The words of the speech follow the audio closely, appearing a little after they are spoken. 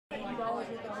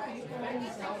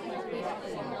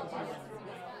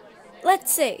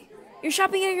Let's say you're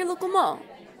shopping at your local mall.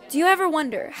 Do you ever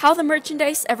wonder how the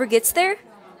merchandise ever gets there?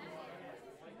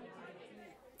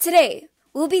 Today,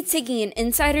 we'll be taking an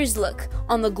insider's look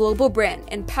on the global brand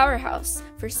and powerhouse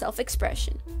for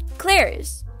self-expression,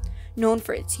 Claire's. Known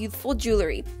for its youthful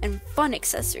jewelry and fun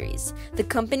accessories, the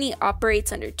company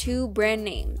operates under two brand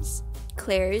names,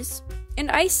 Claire's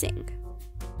and Icing.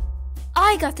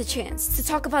 I got the chance to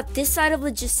talk about this side of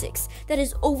logistics that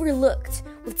is overlooked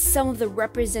with some of the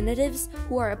representatives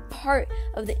who are a part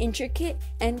of the intricate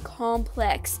and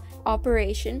complex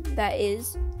operation that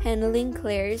is handling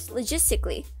Claire's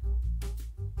logistically.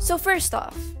 So first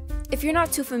off, if you're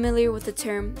not too familiar with the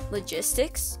term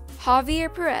logistics,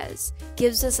 Javier Perez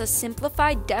gives us a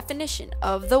simplified definition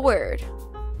of the word.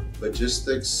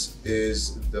 Logistics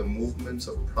is the movement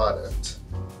of product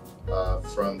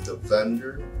from the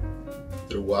vendor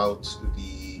throughout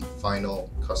the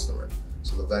final customer.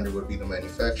 So the vendor would be the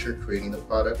manufacturer creating the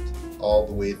product all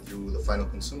the way through the final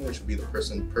consumer, which would be the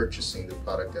person purchasing the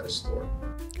product at a store.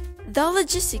 The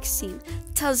logistics team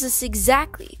tells us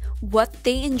exactly what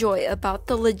they enjoy about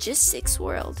the logistics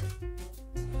world.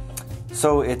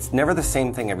 So it's never the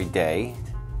same thing every day,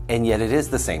 and yet it is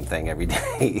the same thing every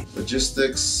day.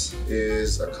 Logistics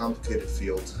is a complicated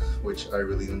field, which I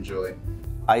really enjoy.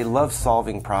 I love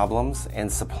solving problems, and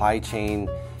supply chain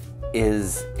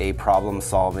is a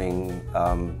problem-solving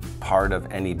part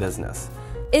of any business.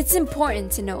 It's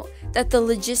important to note that the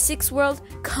logistics world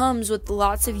comes with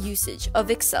lots of usage of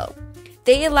Excel.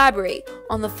 They elaborate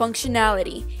on the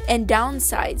functionality and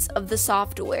downsides of the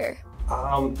software.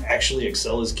 Actually,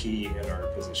 Excel is key in our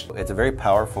position. It's a very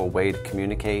powerful way to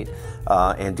communicate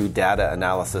and do data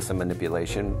analysis and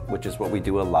manipulation, which is what we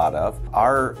do a lot of.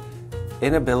 Our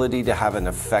inability to have an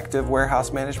effective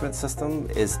warehouse management system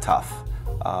is tough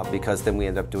because then we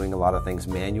end up doing a lot of things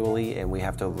manually and we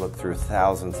have to look through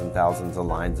thousands and thousands of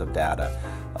lines of data.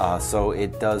 So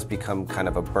it does become kind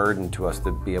of a burden to us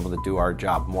to be able to do our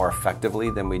job more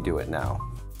effectively than we do it now.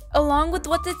 Along with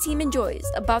what the team enjoys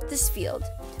about this field,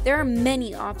 there are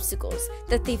many obstacles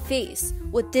that they face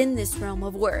within this realm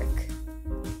of work.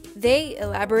 They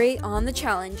elaborate on the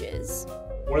challenges.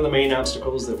 One of the main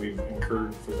obstacles that we've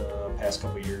incurred for the past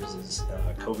couple of years is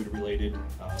COVID-related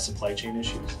supply chain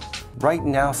issues. Right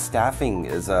now, staffing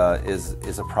is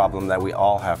a problem that we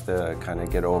all have to kind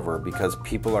of get over because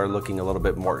people are looking a little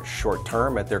bit more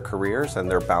short-term at their careers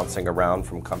and they're bouncing around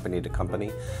from company to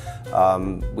company.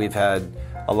 We've had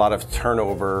a lot of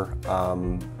turnover,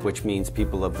 which means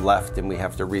people have left and we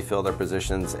have to refill their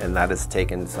positions, and that has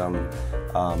taken some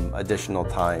additional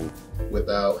time.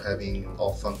 Without having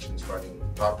all functions running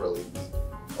properly,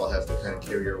 we all have to kind of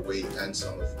carry our weight and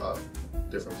some of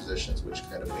different positions, which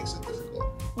kind of makes it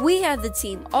difficult. We had the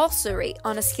team also rate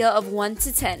on a scale of 1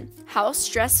 to 10 how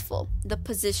stressful the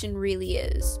position really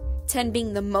is, 10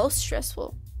 being the most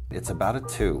stressful. It's about a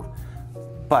 2.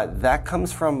 But that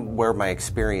comes from where my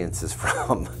experience is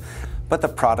from. But the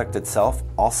product itself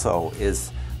also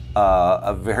is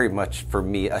a very much, for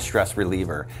me, a stress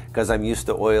reliever because I'm used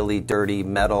to oily, dirty,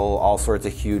 metal, all sorts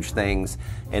of huge things,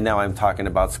 and now I'm talking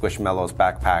about Squishmallows,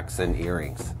 backpacks, and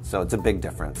earrings. So it's a big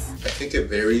difference. I think it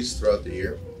varies throughout the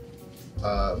year.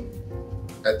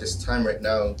 At this time right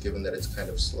now, given that it's kind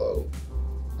of slow,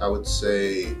 I would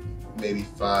say maybe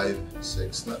 5,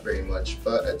 6, not very much,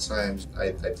 but at times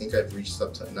I think I've reached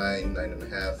up to 9,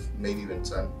 9.5, maybe even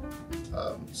 10.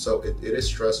 So it is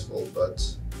stressful,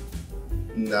 but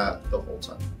not the whole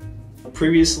time.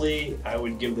 Previously, I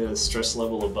would give the stress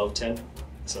level above 10.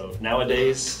 So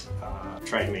nowadays,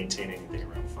 try and maintain anything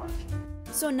around 5.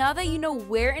 So now that you know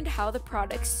where and how the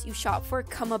products you shop for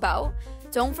come about,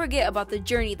 don't forget about the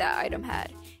journey that item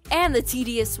had and the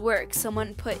tedious work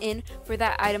someone put in for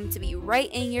that item to be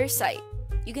right in your sight.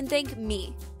 You can thank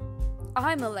me.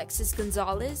 I'm Alexis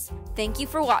Gonzalez. Thank you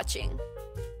for watching.